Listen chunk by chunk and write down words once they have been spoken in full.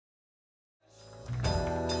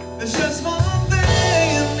There's just one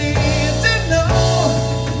thing you need to know.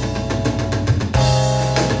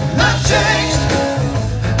 I've changed.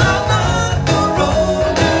 I'm not the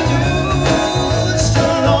road you used to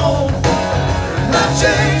know. I've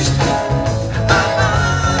changed. I'm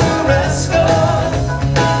not a rascal.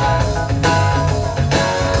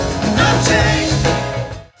 I've changed.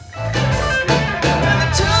 And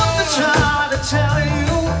it took me trying to tell you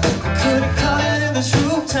I couldn't cut it in this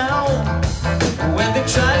rude town. When they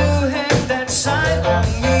try to hang that sign on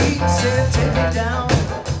me, said take it down.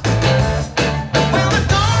 Well, the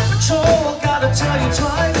Dawn Patrol gotta tell you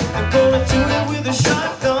twice, they're gonna do it with a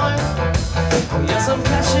shotgun. Oh yes, I'm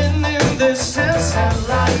cashing in this sunset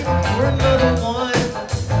light for another one.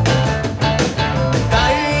 I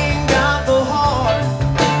ain't got the heart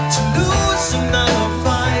to lose another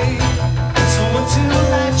fight. So until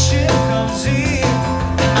that shit comes in,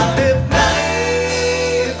 I live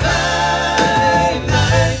night by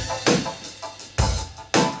night.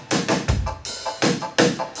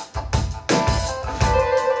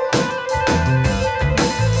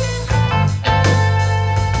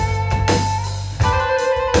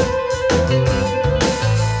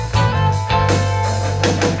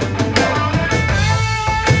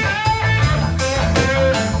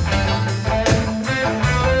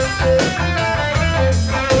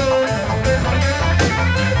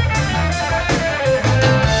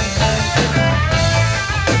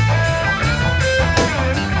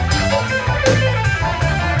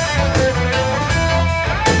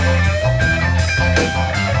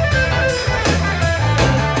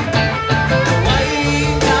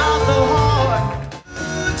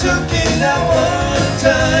 Took it that one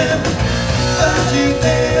time, but you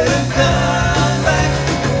didn't come back.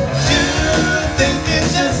 You think it's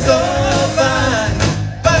just so fine,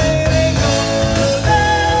 but it ain't gonna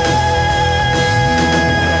last.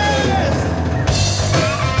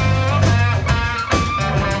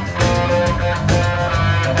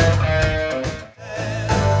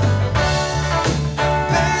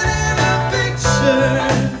 Painting a picture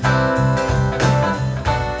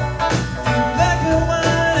in black and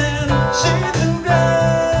white, shades of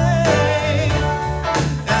gray,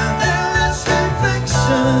 and endless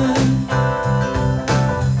reflection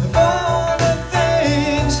of all the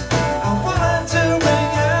things I want to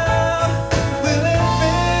bring out. Will it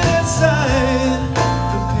fit inside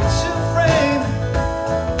the picture frame?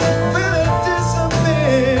 Will it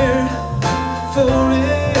disappear forever?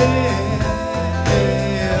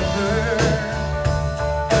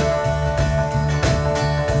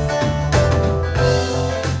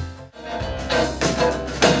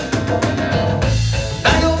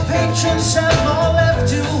 Now your patrons have all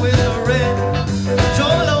left you in the red.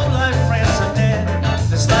 Your low-life friends are dead.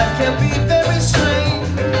 This life can be very strange.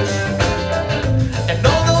 And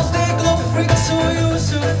all those day-glow freaks who used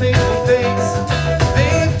to face to face,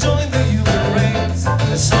 they've joined the human race.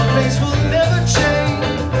 And some things will never change.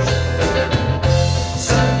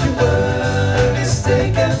 Some you were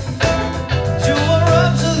mistaken. You were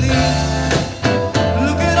obsolete.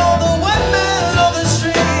 Look at all the white men on the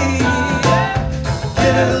street.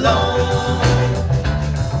 Get along,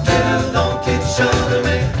 Kid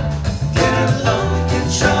Charlemagne. Get along, Kid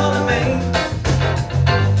Charlemagne.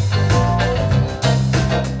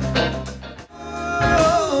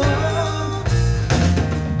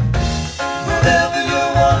 Wherever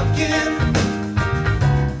you're walking,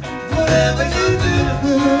 whatever you do,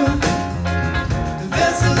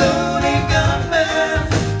 there's a loony gunman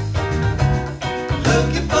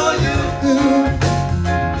looking for you.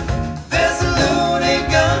 There's a loony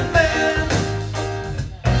gunman.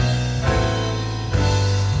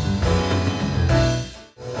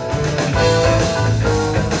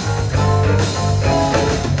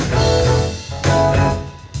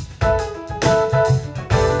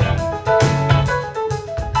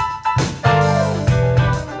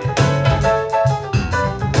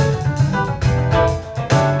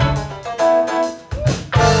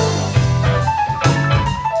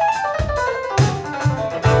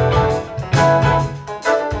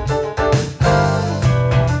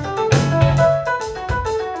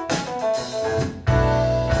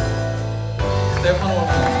 Stefan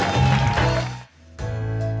Olofsson.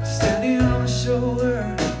 Standing on the shoulder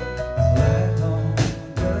of a lifelong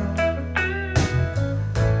girl.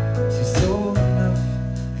 She's old enough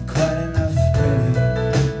and quite enough pretty.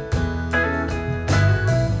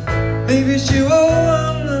 Maybe she will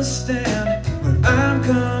understand where I'm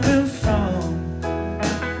coming from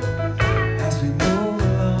as we move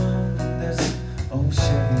along this old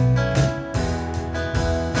Chevy.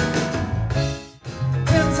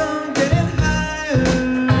 Temps on getting higher,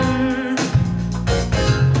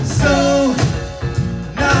 so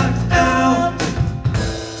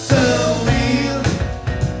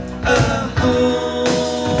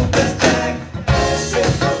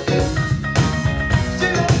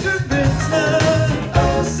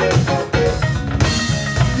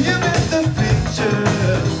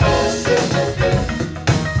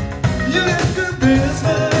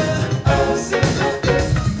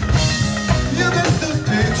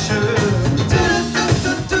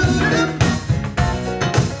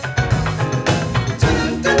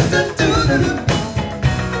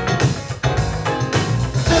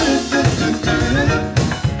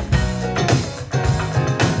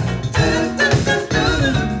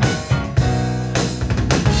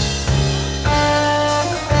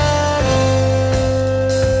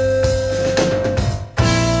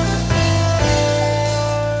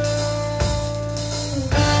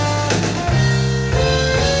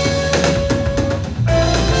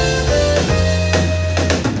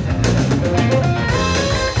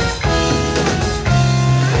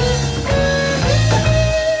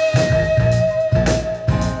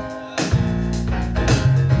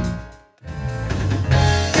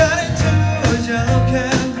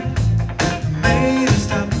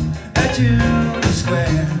to the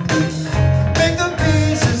square. Make the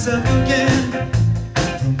pieces up again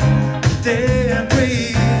from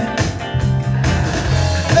debris.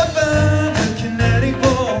 Above the kinetic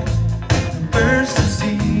ball, the burst of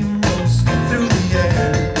steam rose through the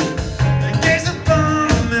air. I gaze upon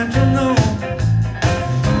the metronome,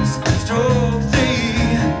 stroke 3.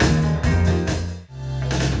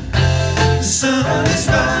 The sun is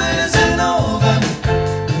rising over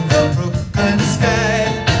the Brooklyn sky.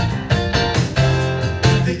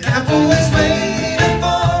 The apple is waiting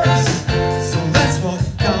for us, so let's walk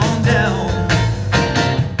on down.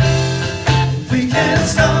 We can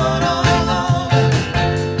start all over,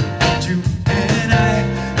 you and I,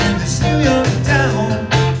 in this New York town.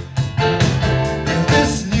 In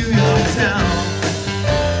this New York town.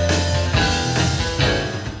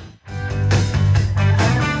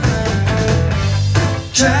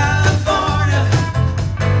 California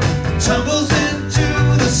tumbles